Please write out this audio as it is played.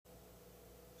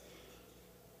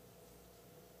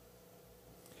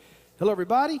Hello,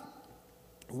 everybody.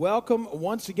 Welcome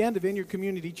once again to Vineyard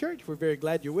Community Church. We're very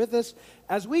glad you're with us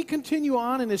as we continue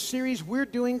on in a series we're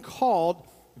doing called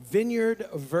Vineyard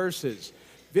Verses.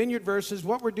 Vineyard Verses,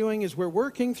 what we're doing is we're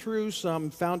working through some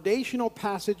foundational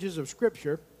passages of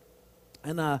Scripture,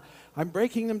 and I'm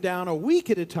breaking them down a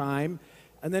week at a time,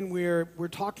 and then we're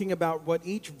talking about what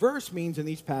each verse means in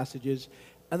these passages,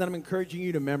 and then I'm encouraging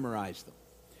you to memorize them.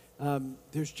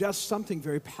 There's just something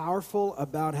very powerful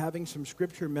about having some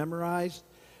Scripture memorized.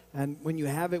 And when you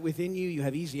have it within you, you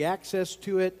have easy access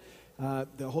to it.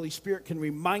 The Holy Spirit can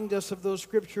remind us of those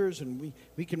Scriptures, and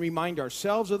we can remind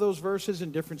ourselves of those verses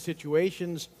in different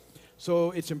situations.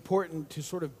 So it's important to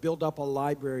sort of build up a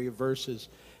library of verses.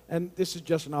 And this is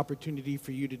just an opportunity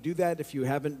for you to do that. If you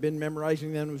haven't been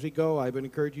memorizing them as we go, I would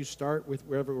encourage you to start with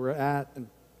wherever we're at and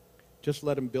just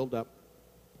let them build up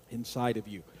inside of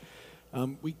you.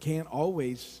 We can't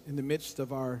always, in the midst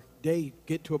of our day,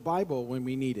 get to a Bible when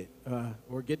we need it,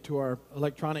 or get to our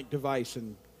electronic device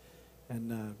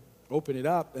and open it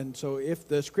up. And so if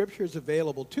the Scripture is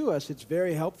available to us, it's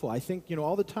very helpful. I think,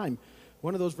 all the time,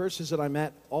 one of those verses that I'm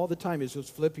at all the time is those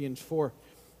Philippians 4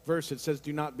 verse. It says,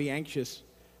 do not be anxious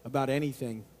about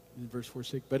anything, in verse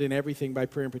 4-6, but in everything by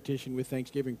prayer and petition with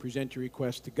thanksgiving, present your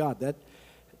requests to God.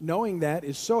 Knowing that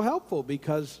is so helpful,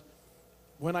 because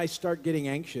when I start getting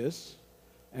anxious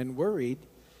and worried,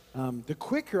 the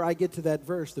quicker I get to that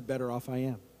verse, the better off I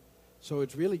am. So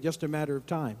it's really just a matter of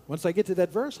time. Once I get to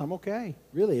that verse, I'm okay.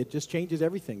 Really, it just changes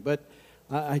everything. But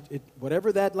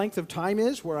whatever that length of time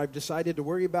is where I've decided to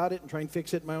worry about it and try and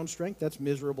fix it in my own strength, that's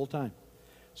miserable time.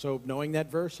 So knowing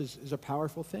that verse is a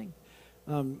powerful thing.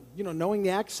 Knowing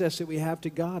the access that we have to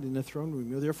God in the throne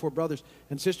room. Therefore, brothers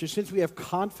and sisters, since we have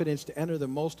confidence to enter the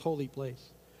most holy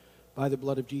place by the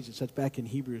blood of Jesus, that's back in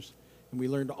Hebrews. And we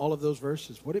learned all of those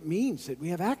verses, what it means that we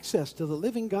have access to the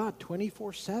living God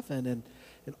 24/7. And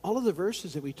all of the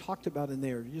verses that we talked about in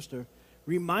there are just a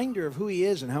reminder of who He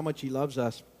is and how much He loves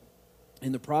us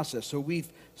in the process. So we've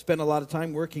spent a lot of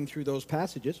time working through those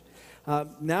passages.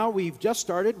 Now we've just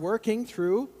started working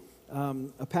through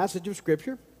a passage of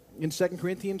Scripture in 2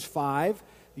 Corinthians 5.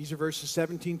 These are verses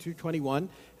 17 through 21.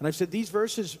 And I've said these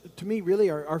verses, to me, really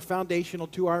are foundational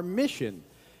to our mission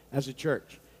as a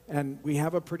church. And we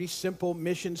have a pretty simple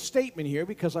mission statement here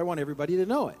because I want everybody to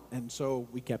know it. And so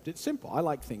we kept it simple. I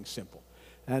like things simple.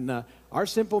 And our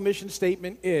simple mission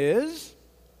statement is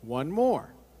one more.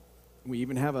 We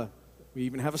even have a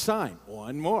sign,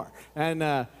 one more.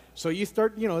 And so you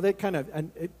start, that kind of,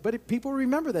 but people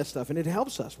remember that stuff, and it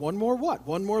helps us. One more what?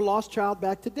 One more lost child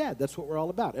back to dad. That's what we're all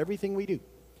about. Everything we do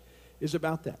is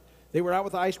about that. They were out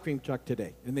with the ice cream truck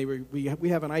today, and we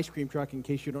have an ice cream truck, in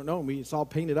case you don't know, and it's all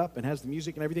painted up and has the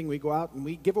music and everything. We go out and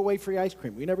we give away free ice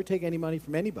cream. We never take any money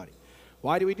from anybody.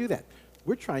 Why do we do that?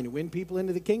 We're trying to win people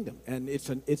into the kingdom, and it's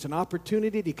an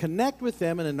opportunity to connect with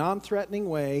them in a non-threatening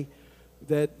way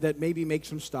that maybe makes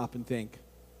them stop and think,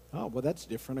 oh, well, that's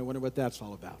different. I wonder what that's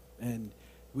all about. And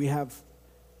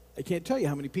I can't tell you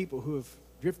how many people who have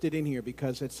drifted in here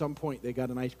because at some point they got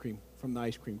an ice cream from the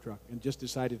ice cream truck and just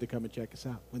decided to come and check us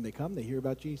out. When they come, they hear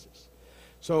about Jesus.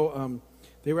 So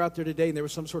they were out there today, and there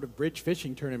was some sort of bridge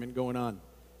fishing tournament going on.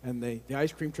 And the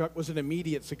ice cream truck was an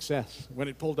immediate success. When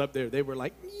it pulled up there, they were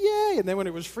like, yay! And then when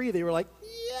it was free, they were like,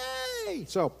 yay!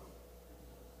 So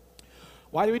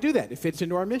why do we do that? It fits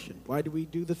into our mission. Why do we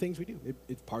do the things we do?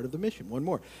 It's part of the mission. One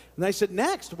more. And I said,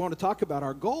 next, I want to talk about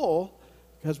our goal,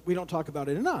 because we don't talk about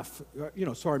it enough.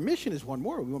 So our mission is one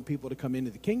more. We want people to come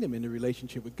into the kingdom, into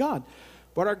relationship with God.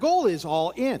 But our goal is all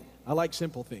in. I like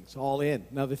simple things, all in.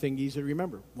 Another thing easy to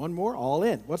remember. One more, all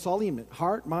in. What's all in?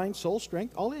 Heart, mind, soul,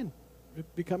 strength, all in.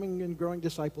 Becoming and growing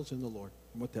disciples in the Lord,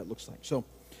 and what that looks like. So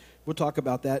we'll talk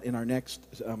about that in our next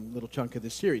little chunk of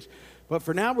this series. But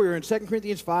for now, we're in 2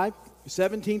 Corinthians 5,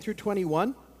 17 through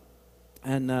 21.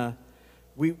 And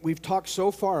we've talked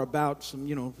so far about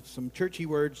some churchy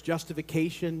words,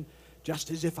 justification,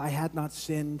 just as if I had not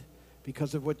sinned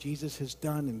because of what Jesus has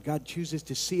done. And God chooses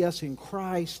to see us in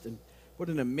Christ. And what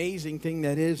an amazing thing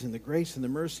that is, and the grace and the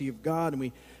mercy of God.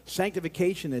 And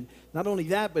sanctification, and not only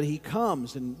that, but He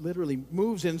comes and literally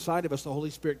moves inside of us. The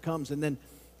Holy Spirit comes and then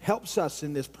helps us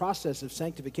in this process of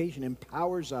sanctification,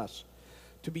 empowers us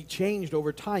to be changed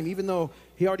over time, even though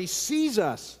He already sees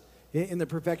us in the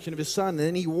perfection of His Son, and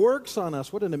then He works on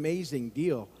us. What an amazing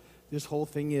deal this whole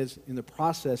thing is in the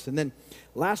process. And then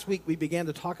last week we began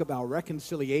to talk about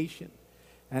reconciliation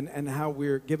and how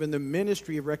we're given the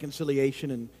ministry of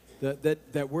reconciliation, and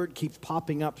that word keeps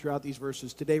popping up throughout these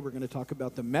verses. Today we're going to talk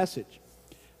about the message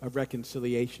of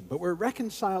reconciliation. But we're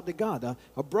reconciled to God.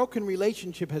 A broken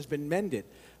relationship has been mended.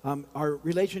 Our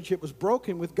relationship was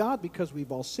broken with God because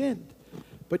we've all sinned.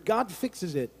 But God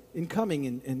fixes it in coming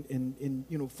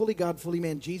and fully God, fully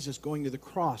man Jesus going to the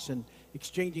cross and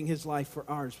exchanging his life for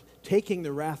ours, taking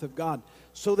the wrath of God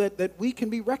so that we can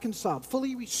be reconciled,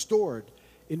 fully restored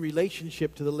in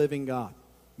relationship to the living God.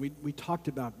 We talked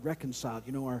about reconciled.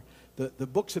 The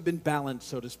books have been balanced,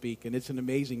 so to speak, and it's an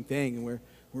amazing thing. And we're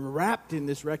wrapped in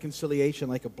this reconciliation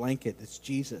like a blanket. It's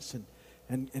Jesus,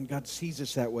 and God sees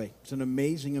us that way. It's an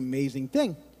amazing, amazing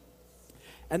thing.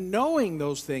 And knowing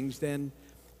those things then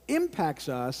impacts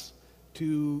us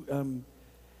to,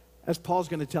 as Paul's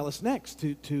going to tell us next,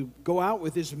 to go out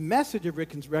with this message of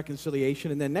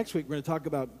reconciliation. And then next week we're going to talk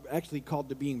about actually called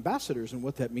to be ambassadors and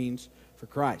what that means for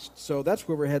Christ. So that's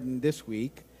where we're heading this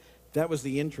week. That was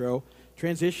the intro.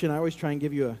 Transition, I always try and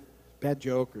give you a bad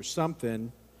joke or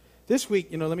something. This week,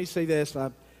 let me say this.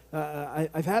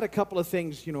 I've had a couple of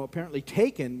things, apparently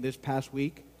taken this past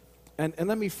week. And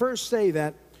let me first say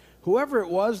that whoever it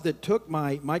was that took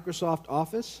my Microsoft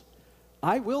Office,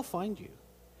 I will find you.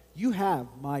 You have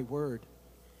my word.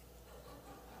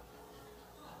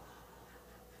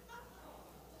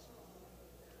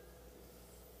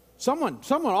 Someone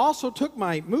also took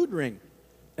my mood ring,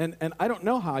 and I don't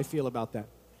know how I feel about that.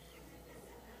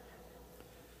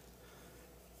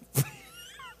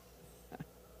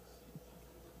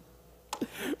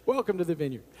 Welcome to the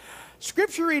Vineyard.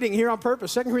 Scripture reading here on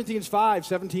purpose, 2 Corinthians 5,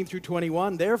 17 through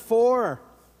 21. Therefore,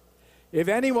 if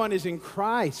anyone is in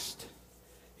Christ,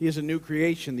 he is a new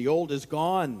creation. The old is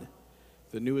gone,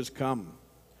 the new has come.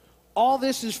 All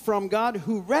this is from God,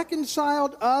 who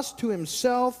reconciled us to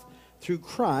himself through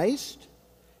Christ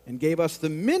and gave us the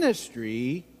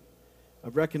ministry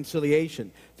of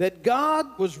reconciliation. That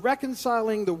God was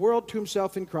reconciling the world to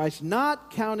himself in Christ,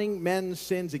 not counting men's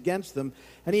sins against them,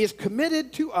 and he has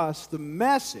committed to us the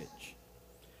message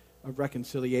of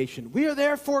reconciliation. We are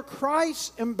therefore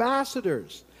Christ's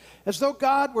ambassadors. As though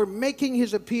God were making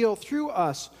his appeal through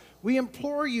us, we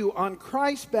implore you on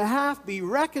Christ's behalf, be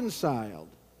reconciled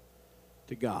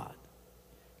to God.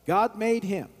 God made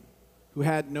him who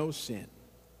had no sin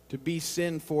to be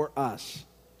sin for us,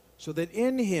 so that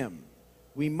in him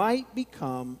we might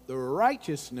become the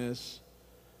righteousness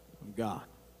of God.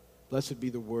 Blessed be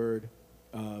the word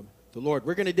of the Lord.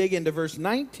 We're going to dig into verse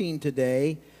 19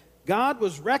 today. God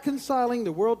was reconciling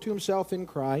the world to himself in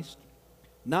Christ,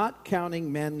 not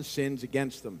counting men's sins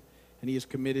against them. And he has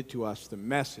committed to us the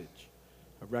message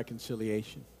of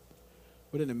reconciliation.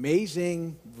 What an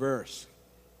amazing verse.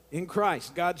 In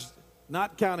Christ, God's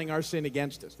not counting our sin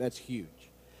against us. That's huge.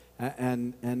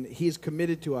 And he has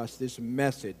committed to us this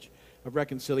message of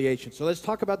reconciliation. So let's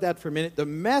talk about that for a minute. The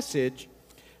message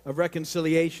of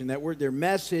reconciliation, that word there,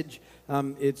 message,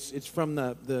 it's from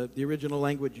the original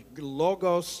language,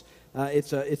 logos.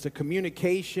 It's a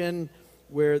communication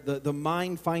where the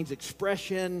mind finds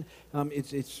expression.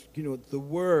 It's the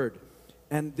word.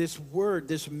 And this word,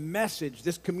 this message,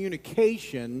 this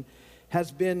communication has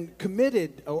been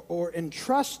committed or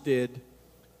entrusted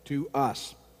to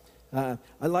us. I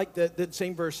like that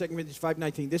same verse, 2 Corinthians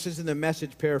 5:19. This is in the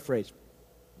Message paraphrase.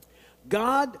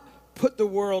 God put the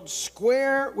world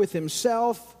square with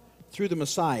himself through the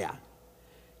Messiah,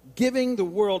 giving the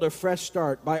world a fresh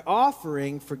start by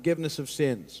offering forgiveness of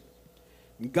sins.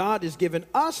 And God has given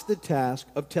us the task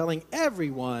of telling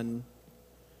everyone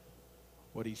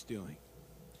what he's doing.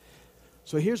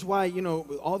 So here's why,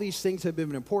 all these things have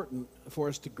been important for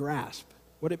us to grasp.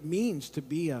 What it means to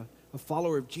be a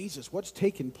follower of Jesus, what's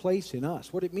taken place in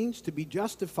us, what it means to be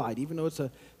justified, even though it's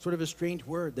a sort of a strange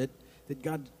word, that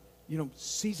God,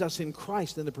 sees us in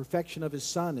Christ and the perfection of his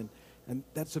Son. And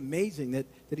that's amazing that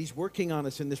he's working on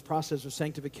us in this process of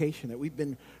sanctification, that we've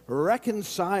been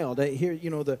reconciled. Here,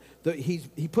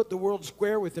 he put the world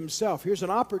square with himself. Here's an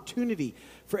opportunity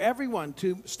for everyone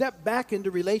to step back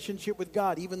into relationship with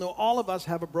God, even though all of us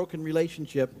have a broken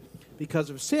relationship because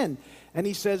of sin. And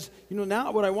he says,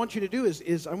 now what I want you to do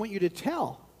is I want you to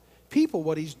tell people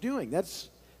what he's doing. That's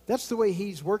the way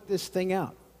he's worked this thing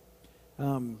out.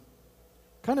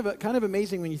 Kind of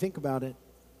amazing when you think about it.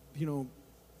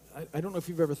 I don't know if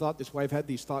you've ever thought this way. I've had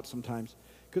these thoughts sometimes.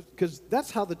 Because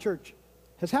that's how the church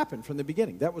has happened from the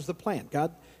beginning. That was the plan.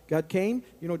 God came,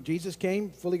 Jesus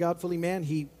came, fully God, fully man.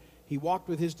 He walked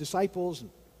with his disciples, and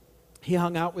he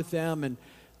hung out with them, and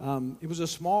it was a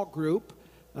small group.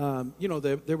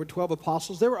 There were 12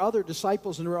 apostles. There were other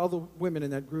disciples, and there were other women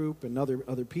in that group, and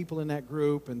other people in that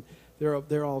group, and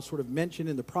they're all sort of mentioned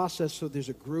in the process. So there's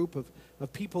a group of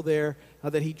people there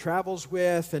that he travels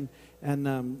with, and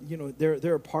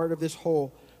they're a part of this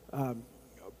whole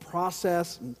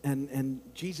process. And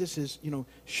Jesus is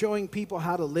showing people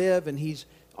how to live, and he's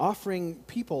offering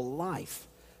people life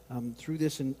through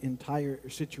this entire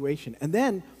situation. And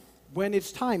then when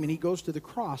it's time and he goes to the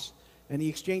cross and he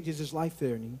exchanges his life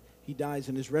there and he dies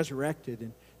and is resurrected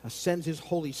and sends his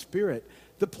Holy Spirit,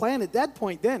 the plan at that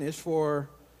point then is for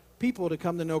people to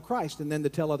come to know Christ and then to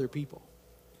tell other people.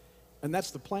 And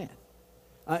that's the plan.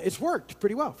 It's worked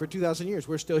pretty well for 2,000 years.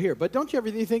 We're still here. But don't you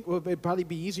ever think, well, it'd probably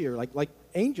be easier, like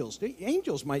angels.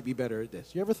 Angels might be better at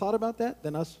this. You ever thought about that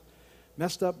than us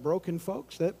messed up, broken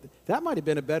folks? That might have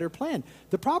been a better plan.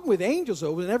 The problem with angels,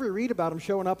 though, whenever you read about them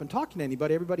showing up and talking to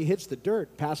anybody, everybody hits the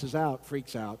dirt, passes out,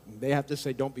 freaks out. And they have to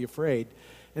say, don't be afraid.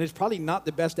 And it's probably not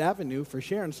the best avenue for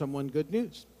sharing someone good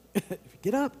news.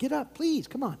 Get up, please,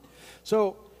 come on.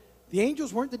 So the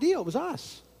angels weren't the deal. It was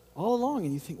us all along.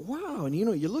 And you think, wow. And,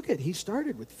 you look at, he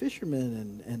started with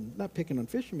fishermen and not picking on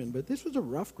fishermen, but this was a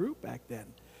rough group back then.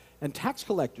 And tax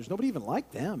collectors, nobody even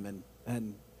liked them.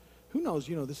 And who knows,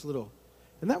 this little...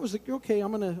 And that was like, okay,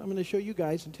 I'm gonna show you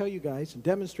guys and tell you guys and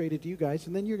demonstrate it to you guys,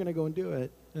 and then you're going to go and do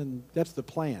it. And that's the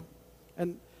plan.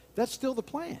 And that's still the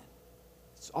plan.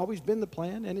 It's always been the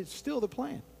plan, and it's still the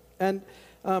plan. And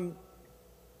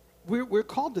we're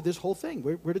called to this whole thing.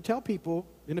 We're to tell people,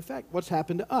 in effect, what's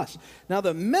happened to us. Now,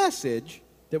 the message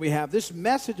that we have, this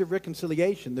message of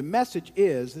reconciliation, the message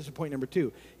is, this is point number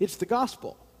 2, it's the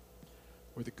gospel,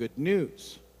 or the good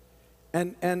news.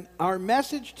 And our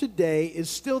message today is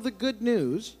still the good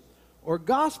news, or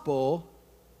gospel,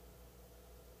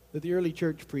 that the early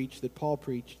church preached, that Paul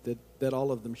preached, that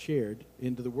all of them shared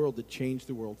into the world, that changed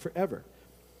the world forever.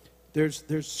 There's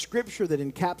scripture that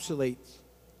encapsulates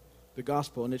the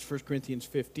gospel, and it's 1 Corinthians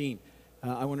 15.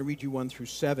 I want to read you 1 through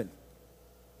 7.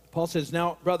 Paul says,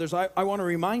 now, brothers, I want to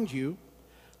remind you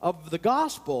of the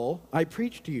gospel I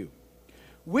preached to you,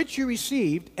 which you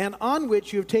received and on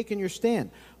which you have taken your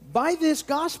stand. By this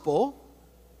gospel,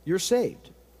 you're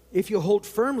saved, if you hold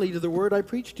firmly to the word I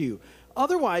preached to you.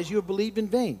 Otherwise, you have believed in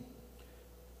vain.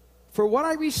 For what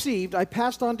I received, I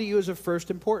passed on to you as of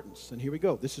first importance. And here we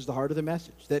go. This is the heart of the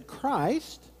message. That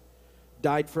Christ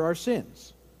died for our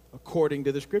sins, according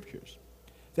to the Scriptures.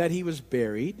 That he was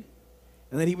buried,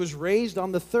 and that he was raised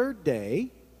on the third day,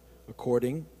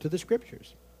 according to the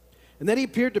Scriptures. And then he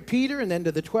appeared to Peter, and then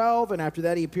to the 12, and after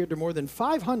that he appeared to more than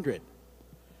 500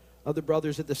 other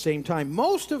brothers at the same time,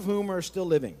 most of whom are still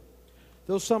living,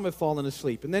 though some have fallen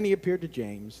asleep. And then he appeared to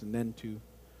James, and then to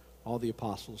all the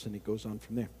apostles, and it goes on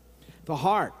from there. The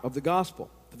heart of the gospel,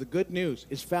 of the good news,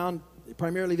 is found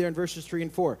primarily there in verses 3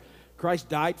 and 4. Christ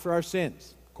died for our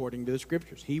sins, according to the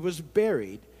Scriptures. He was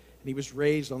buried, and he was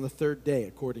raised on the third day,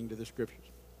 according to the Scriptures.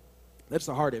 That's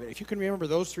the heart of it. If you can remember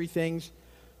those three things,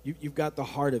 you've got the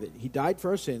heart of it. He died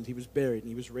for our sins, he was buried, and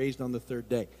he was raised on the third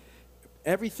day.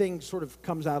 Everything sort of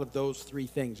comes out of those three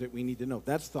things that we need to know.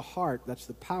 That's the heart, that's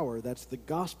the power, that's the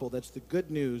gospel, that's the good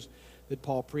news that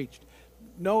Paul preached.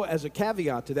 Know, as a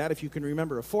caveat to that, if you can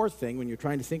remember a fourth thing when you're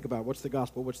trying to think about what's the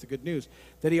gospel, what's the good news,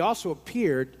 that he also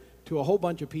appeared to a whole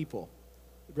bunch of people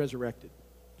resurrected.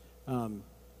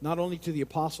 Not only to the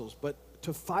apostles, but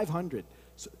to 500.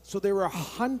 So there were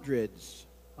hundreds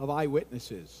of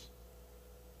eyewitnesses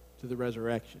to the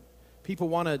resurrection. People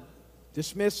want to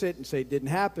dismiss it and say it didn't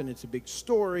happen, it's a big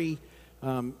story,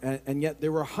 and yet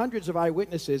there were hundreds of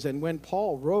eyewitnesses, and when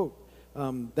Paul wrote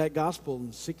that gospel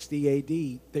in 60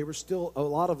 A.D., they were still, a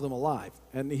lot of them, alive.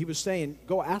 And he was saying,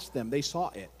 go ask them, they saw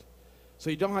it. So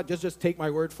you don't have to just take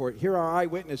my word for it. Here are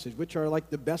eyewitnesses, which are like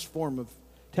the best form of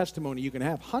testimony you can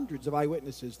have. Hundreds of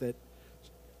eyewitnesses that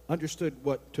understood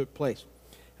what took place.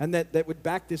 And that would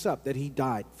back this up, that he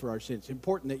died for our sins.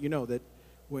 Important that you know that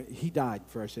when he died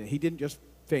for our sins. He didn't just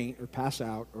faint or pass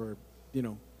out or,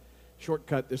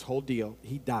 shortcut this whole deal.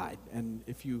 He died. And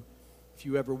if you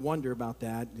ever wonder about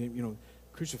that,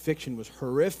 crucifixion was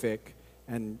horrific,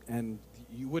 and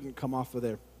you wouldn't come off of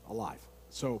there alive.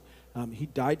 So he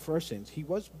died for our sins. He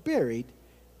was buried,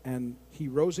 and he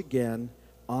rose again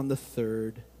on the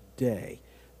third day.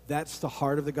 That's the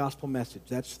heart of the gospel message.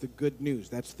 That's the good news.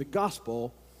 That's the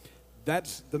gospel.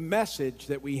 That's the message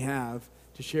that we have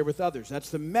to share with others. That's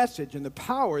the message and the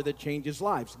power that changes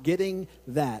lives. Getting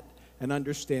that and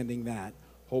understanding that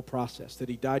whole process, that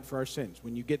he died for our sins.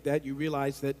 When you get that, you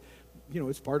realize that,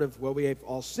 it's part of, we have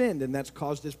all sinned, and that's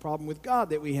caused this problem with God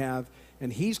that we have,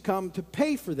 and he's come to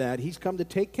pay for that. He's come to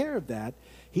take care of that.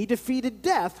 He defeated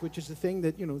death, which is the thing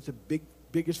that, it's the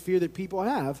biggest fear that people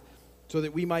have, so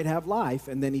that we might have life,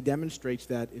 and then he demonstrates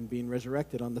that in being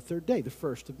resurrected on the third day, the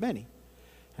first of many.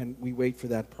 And we wait for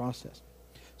that process.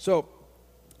 So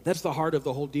that's the heart of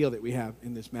the whole deal that we have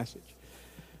in this message.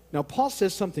 Now, Paul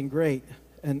says something great,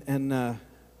 and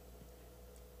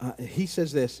he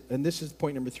says this, and this is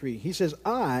point number 3. He says,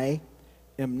 I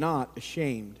am not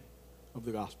ashamed of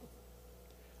the gospel.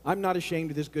 I'm not ashamed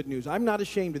of this good news. I'm not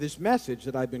ashamed of this message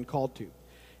that I've been called to.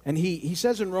 And he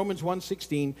says in Romans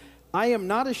 1:16, I am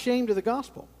not ashamed of the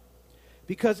gospel,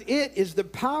 because it is the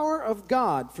power of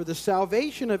God for the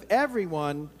salvation of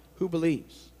everyone who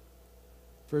believes.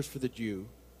 First for the Jew,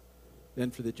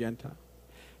 then for the Gentile.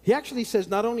 He actually says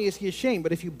not only is he ashamed,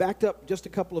 but if you backed up just a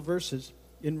couple of verses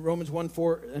in Romans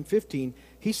 1:4-15,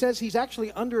 he says he's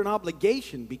actually under an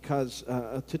obligation because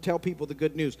to tell people the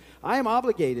good news. I am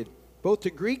obligated both to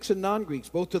Greeks and non-Greeks,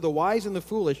 both to the wise and the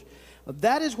foolish.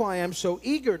 That is why I'm so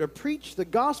eager to preach the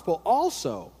gospel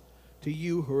also to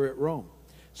you who are at Rome.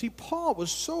 See, Paul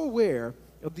was so aware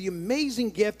of the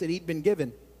amazing gift that he'd been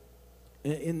given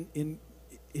in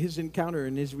his encounter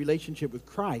and his relationship with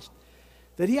Christ,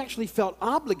 that he actually felt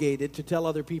obligated to tell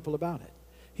other people about it.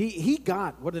 He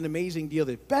got, what an amazing deal,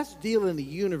 the best deal in the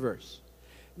universe.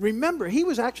 Remember, he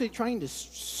was actually trying to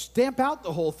stamp out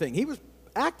the whole thing. He was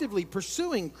actively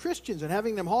pursuing Christians and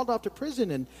having them hauled off to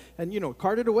prison and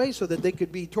carted away so that they could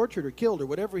be tortured or killed or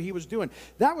whatever he was doing.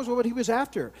 That was what he was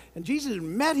after. And Jesus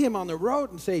met him on the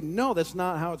road and said, no, that's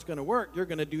not how it's going to work. You're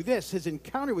going to do this. His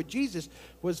encounter with Jesus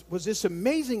was this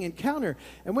amazing encounter.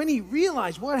 And when he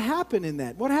realized what happened in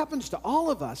that, what happens to all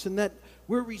of us, and that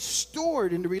we're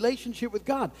restored into relationship with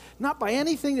God, not by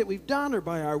anything that we've done or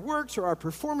by our works or our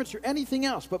performance or anything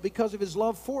else, but because of his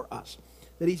love for us,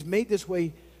 that he's made this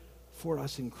way for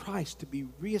us in Christ to be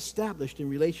reestablished in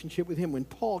relationship with him. When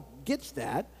Paul gets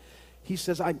that, he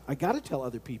says, I got to tell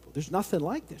other people. There's nothing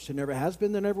like this. There never has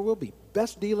been, there never will be.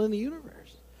 Best deal in the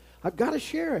universe. I've got to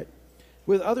share it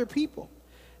with other people.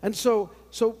 And so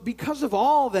because of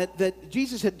all that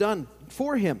Jesus had done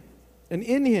for him and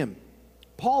in him,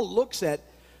 Paul looks at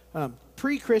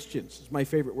pre-Christians, is my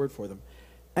favorite word for them,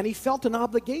 and he felt an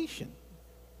obligation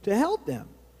to help them.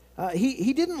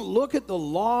 He didn't look at the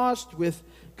lost with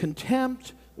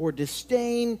contempt or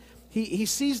disdain. He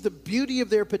sees the beauty of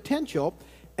their potential,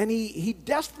 and he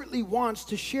desperately wants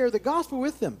to share the gospel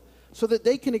with them so that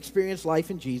they can experience life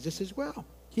in Jesus as well.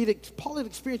 Paul had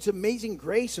experienced the amazing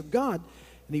grace of God,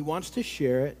 and he wants to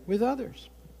share it with others.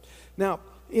 Now,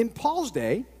 in Paul's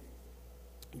day,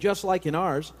 just like in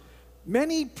ours,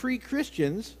 many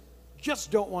pre-Christians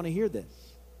just don't want to hear this.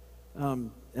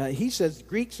 He says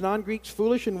Greeks, non-Greeks,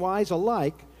 foolish and wise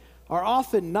alike are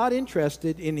often not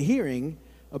interested in hearing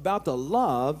about the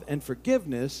love and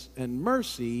forgiveness and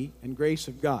mercy and grace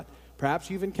of God. Perhaps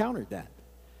you've encountered that.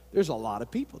 There's a lot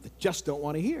of people that just don't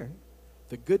want to hear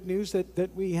the good news that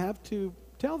we have to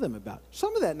tell them about.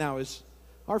 Some of that now is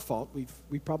our fault.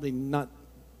 We've probably not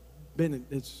been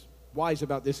as wise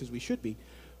about this as we should be.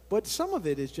 But some of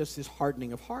it is just this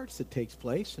hardening of hearts that takes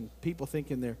place, and people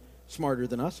thinking they're smarter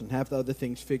than us and have the other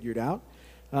things figured out.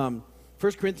 1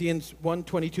 Corinthians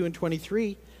 1:22 and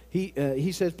 23,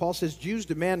 Paul says, Jews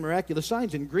demand miraculous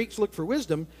signs and Greeks look for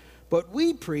wisdom, but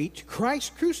we preach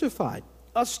Christ crucified,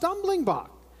 a stumbling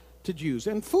block to Jews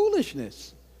and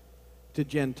foolishness to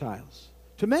Gentiles.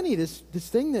 To many,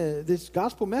 this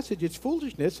gospel message, it's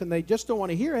foolishness, and they just don't want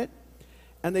to hear it,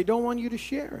 and they don't want you to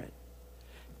share it.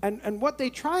 And what they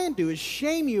try and do is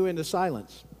shame you into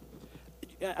silence.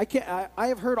 I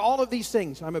have heard all of these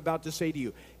things I'm about to say to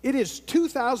you. It is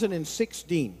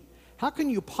 2016. How can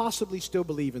you possibly still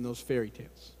believe in those fairy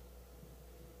tales?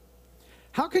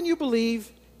 How can you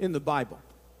believe in the Bible?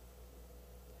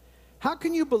 How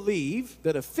can you believe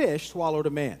that a fish swallowed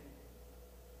a man?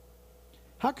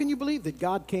 How can you believe that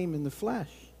God came in the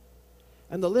flesh?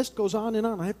 And the list goes on and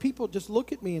on. I have people just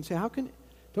look at me and say,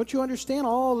 don't you understand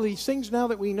all of these things now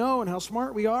that we know, and how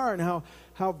smart we are, and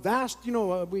how vast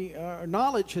our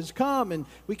knowledge has come, and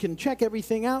we can check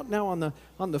everything out now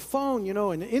on the phone,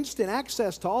 and instant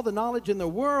access to all the knowledge in the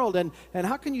world, and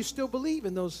how can you still believe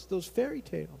in those fairy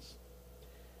tales?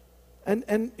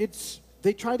 And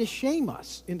they try to shame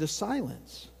us into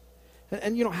silence.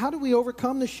 And how do we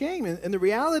overcome the shame? And the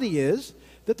reality is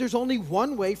that there's only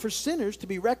one way for sinners to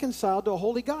be reconciled to a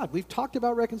holy God. We've talked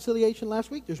about reconciliation last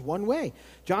week. There's one way.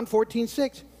 John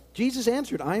 14:6, Jesus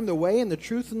answered, I am the way and the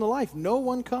truth and the life. No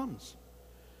one comes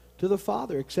to the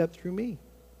Father except through me.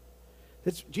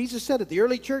 Jesus said it. The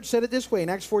early church said it this way in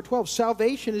Acts 4:12,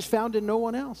 salvation is found in no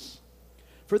one else.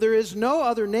 For there is no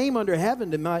other name under heaven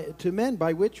to men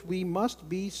by which we must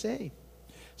be saved.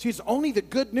 See, it's only the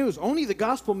good news, only the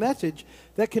gospel message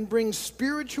that can bring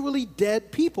spiritually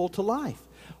dead people to life.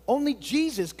 Only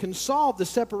Jesus can solve the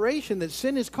separation that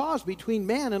sin has caused between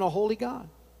man and a holy God.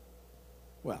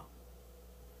 Well,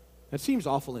 that seems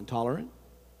awful intolerant.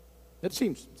 That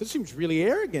seems really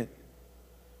arrogant.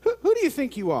 Who do you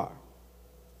think you are?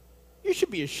 You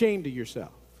should be ashamed of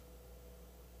yourself.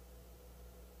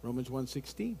 Romans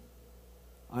 1:16.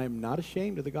 I am not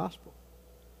ashamed of the gospel,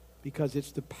 because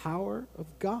it's the power of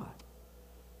God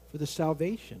for the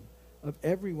salvation of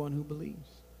everyone who believes.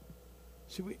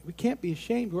 See, we can't be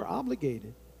ashamed. We're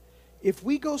obligated. If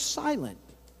we go silent,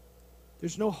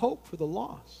 there's no hope for the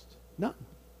lost. None.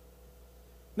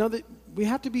 Now, we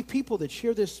have to be people that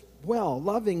share this well,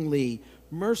 lovingly,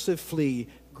 mercifully,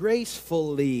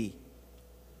 gracefully.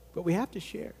 But we have to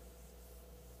share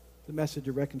the message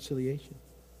of reconciliation.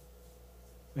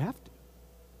 We have to.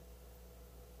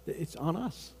 It's on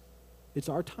us. It's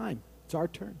our time. It's our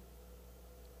turn.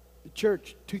 The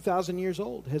church, 2,000 years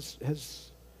old,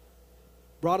 has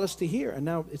brought us to here, and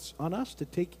now it's on us to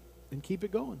take and keep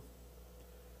it going.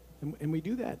 And we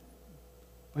do that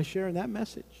by sharing that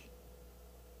message.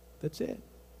 That's it.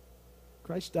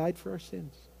 Christ died for our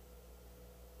sins.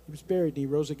 He was buried and he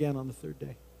rose again on the third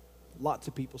day. Lots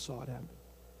of people saw it happen.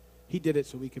 He did it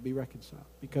so we could be reconciled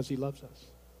because he loves us.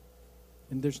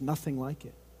 And there's nothing like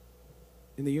it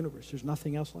in the universe. There's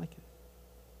nothing else like it.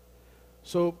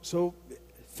 So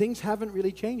things haven't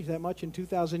really changed that much in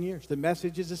 2,000 years. The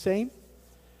message is the same.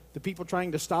 The people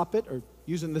trying to stop it are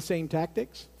using the same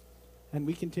tactics. And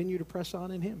we continue to press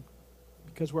on in him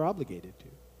because we're obligated to.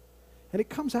 And it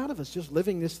comes out of us just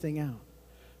living this thing out.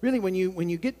 Really, when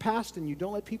you get past and you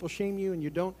don't let people shame you and you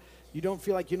don't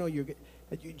feel like, you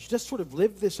just sort of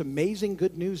live this amazing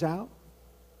good news out,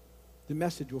 the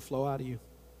message will flow out of you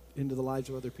into the lives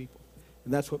of other people.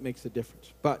 And that's what makes the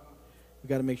difference. But we've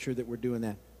got to make sure that we're doing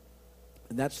that.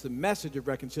 And that's the message of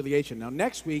reconciliation. Now,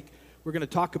 next week, we're going to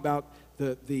talk about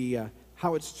the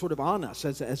how it's sort of on us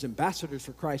as ambassadors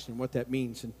for Christ and what that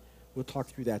means. And we'll talk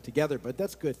through that together. But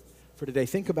that's good for today.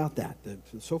 Think about that.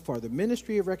 So far, the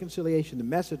ministry of reconciliation, the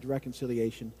message of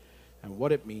reconciliation, and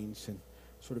what it means. And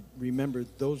sort of remember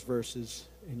those verses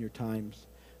in your times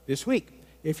this week.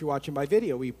 If you're watching by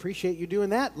video, we appreciate you doing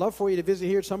that. Love for you to visit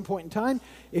here at some point in time.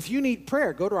 If you need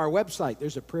prayer, go to our website.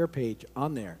 There's a prayer page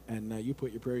on there, and you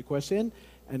put your prayer requests in,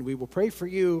 and we will pray for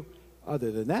you.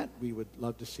 Other than that, we would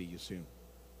love to see you soon.